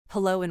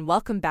Hello and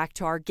welcome back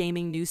to our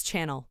gaming news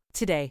channel.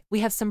 Today,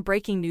 we have some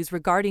breaking news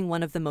regarding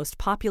one of the most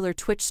popular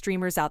Twitch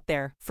streamers out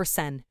there,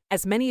 Forsen.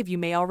 As many of you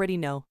may already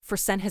know,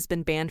 Forsen has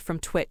been banned from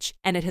Twitch,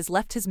 and it has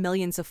left his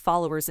millions of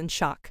followers in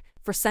shock.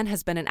 Forsen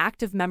has been an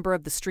active member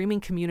of the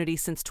streaming community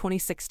since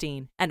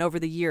 2016, and over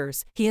the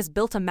years, he has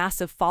built a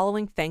massive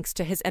following thanks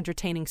to his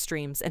entertaining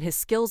streams and his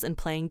skills in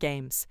playing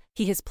games.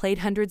 He has played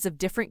hundreds of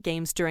different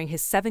games during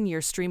his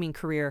 7-year streaming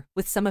career,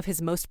 with some of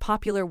his most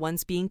popular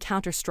ones being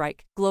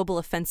Counter-Strike, Global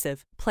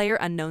Offensive,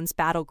 PlayerUnknown's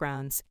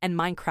Battlegrounds, and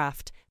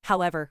Minecraft.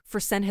 However,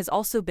 Forsen has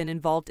also been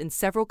involved in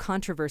several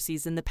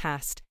controversies in the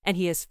past, and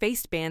he has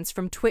faced bans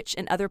from Twitch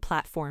and other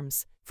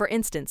platforms. For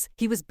instance,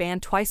 he was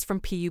banned twice from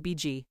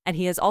PUBG, and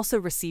he has also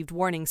received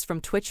warnings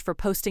from Twitch for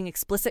posting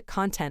explicit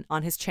content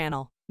on his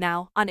channel.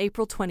 Now, on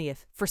April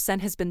 20th, Forsen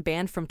has been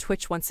banned from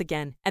Twitch once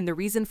again, and the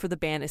reason for the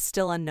ban is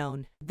still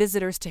unknown.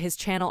 Visitors to his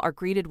channel are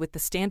greeted with the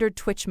standard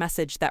Twitch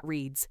message that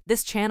reads,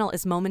 "This channel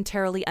is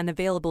momentarily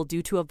unavailable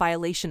due to a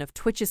violation of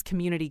Twitch's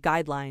community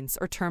guidelines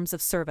or terms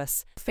of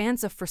service."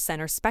 Fans of Forsen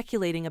are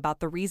speculating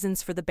about the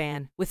reasons for the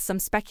ban, with some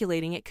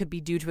speculating it could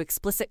be due to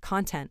explicit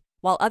content,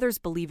 while others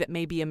believe it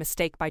may be a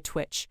mistake by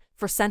Twitch.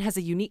 Forsen has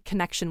a unique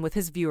connection with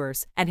his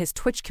viewers, and his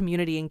Twitch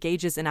community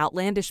engages in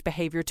outlandish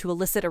behavior to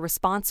elicit a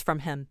response from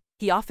him.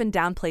 He often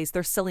downplays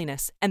their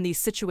silliness, and these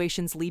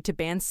situations lead to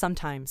bans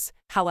sometimes.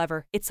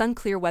 However, it's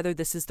unclear whether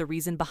this is the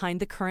reason behind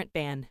the current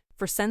ban.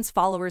 Forsen's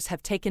followers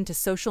have taken to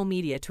social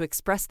media to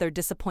express their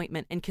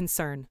disappointment and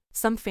concern.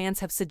 Some fans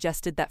have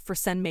suggested that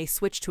Forsen may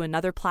switch to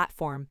another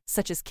platform,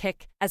 such as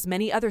Kick, as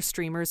many other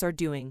streamers are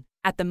doing.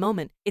 At the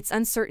moment, it's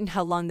uncertain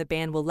how long the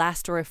ban will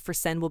last or if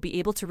Forsen will be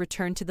able to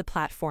return to the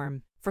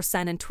platform.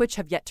 Forsen and Twitch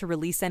have yet to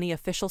release any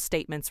official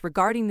statements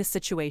regarding the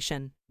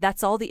situation.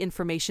 That's all the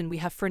information we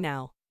have for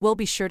now. We'll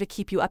be sure to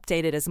keep you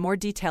updated as more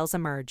details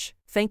emerge.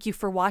 Thank you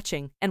for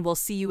watching, and we'll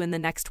see you in the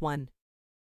next one.